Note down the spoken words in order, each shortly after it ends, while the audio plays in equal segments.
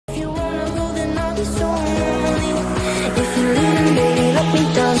it's only if you're leaving, baby, let me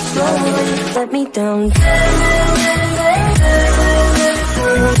down slowly. Let me down. Let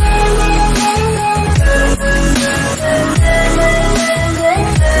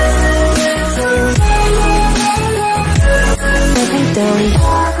me down.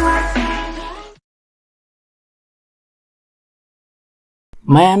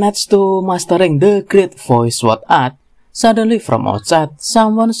 Managed to mastering the great voice word art. Suddenly from outside,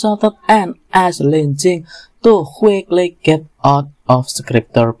 someone shouted and asked Lin Jing to quickly get out of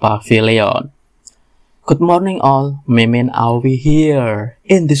scriptor pavilion. Good morning all, Mimin Awi here.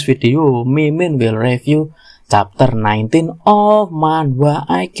 In this video, Mimin will review chapter 19 of Manhua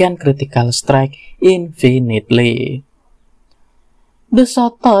I Can Critical Strike Infinitely. The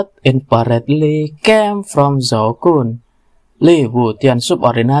shouted inappropriately came from Zhao Kun, Li Wutian's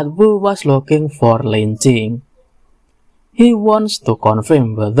subordinate who was looking for Lin Jing. He wants to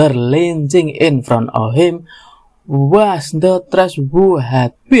confirm whether Lin Jing in front of him was the trash who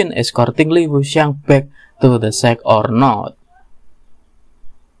had been escorting Li Wuxiang back to the shack or not.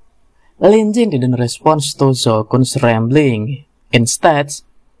 Lin Jing didn't respond to Zhao Kun's rambling. Instead,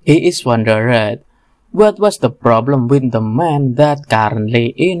 he is wondering what was the problem with the man that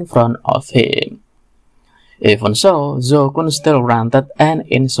currently in front of him. Even so, Zhao Kun still ranted and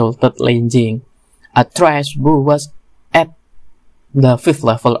insulted Lin Jing, a trash who was at the 5th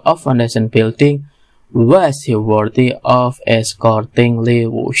level of foundation building. Was he worthy of escorting Li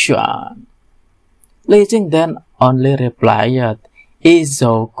Wuxiang? Lin Jing then only replied, "Is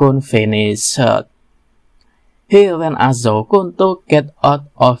Zhao Kun finished?" He then asked Zhao Kun to get out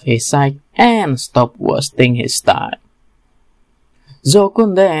of his sight and stop wasting his time. Zhao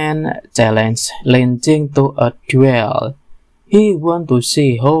Kun then challenged Lin Jing to a duel. He wanted to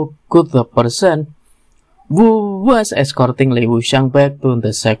see how good the person who was escorting Li Wuxiang back to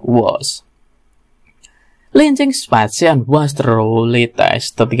the shack was. Lin Jing's patience was truly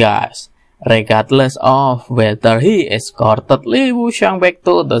tested, guys. Regardless of whether he escorted Li Wuxiang back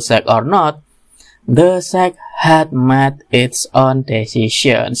to the shack or not, the shack had made its own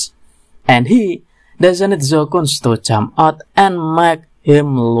decisions, and he doesn't need Zhao Kun to jump out and make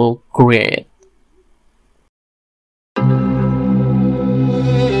him look great.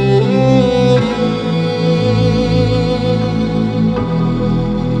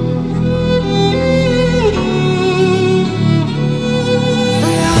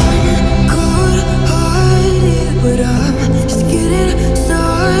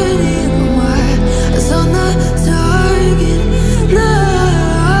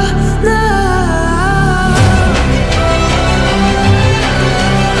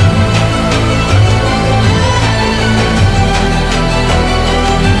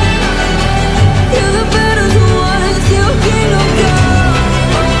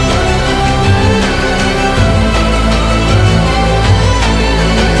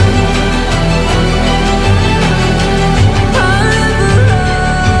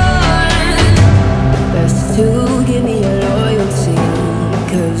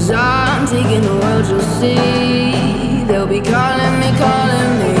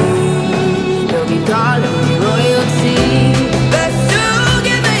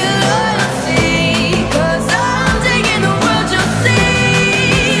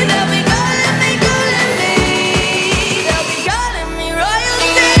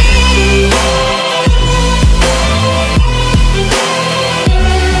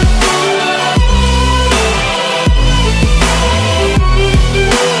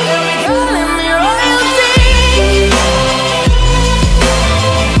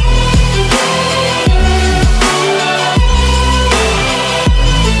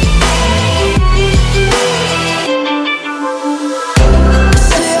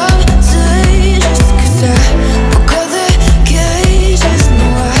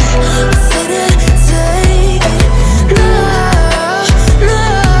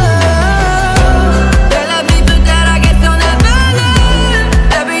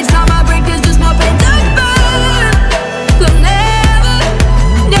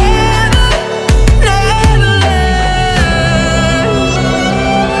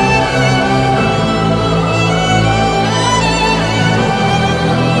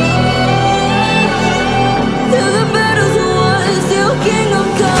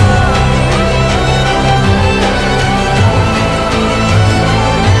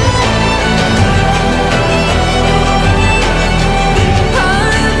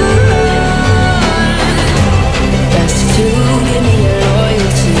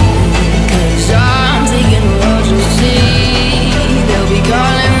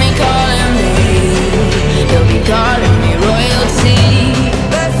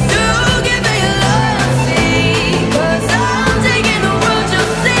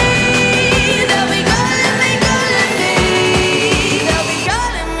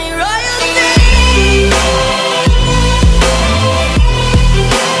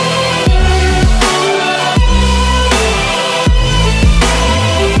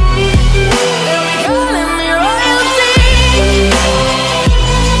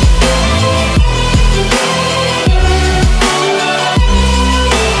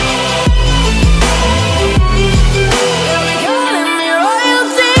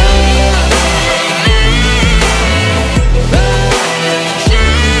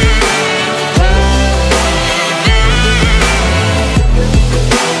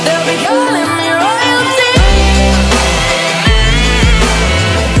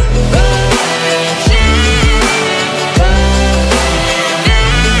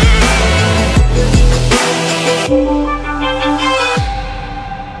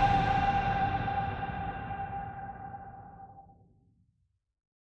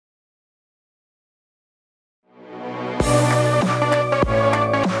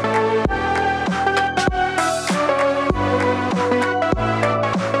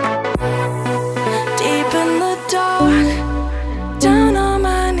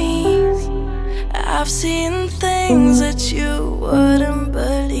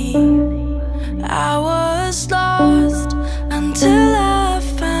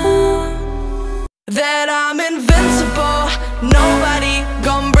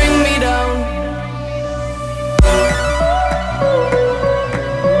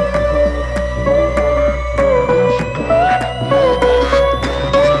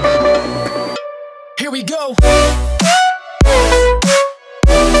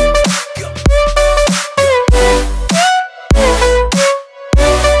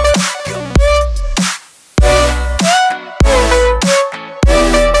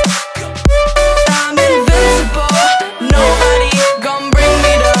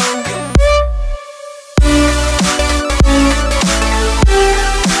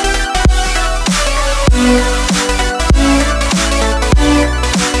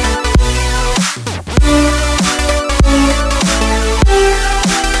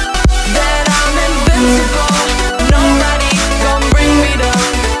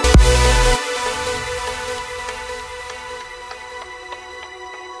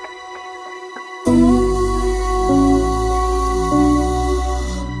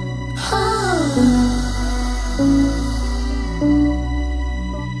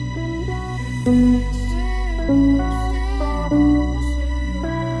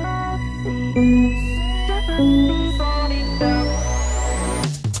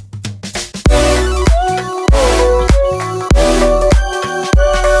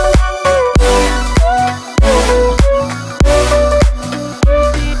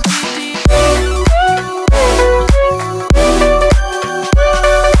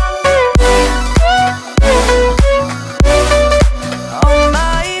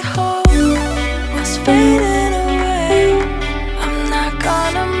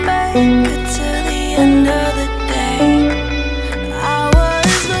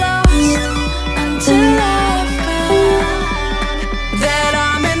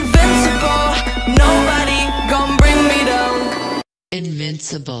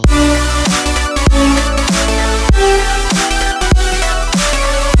 Invincible.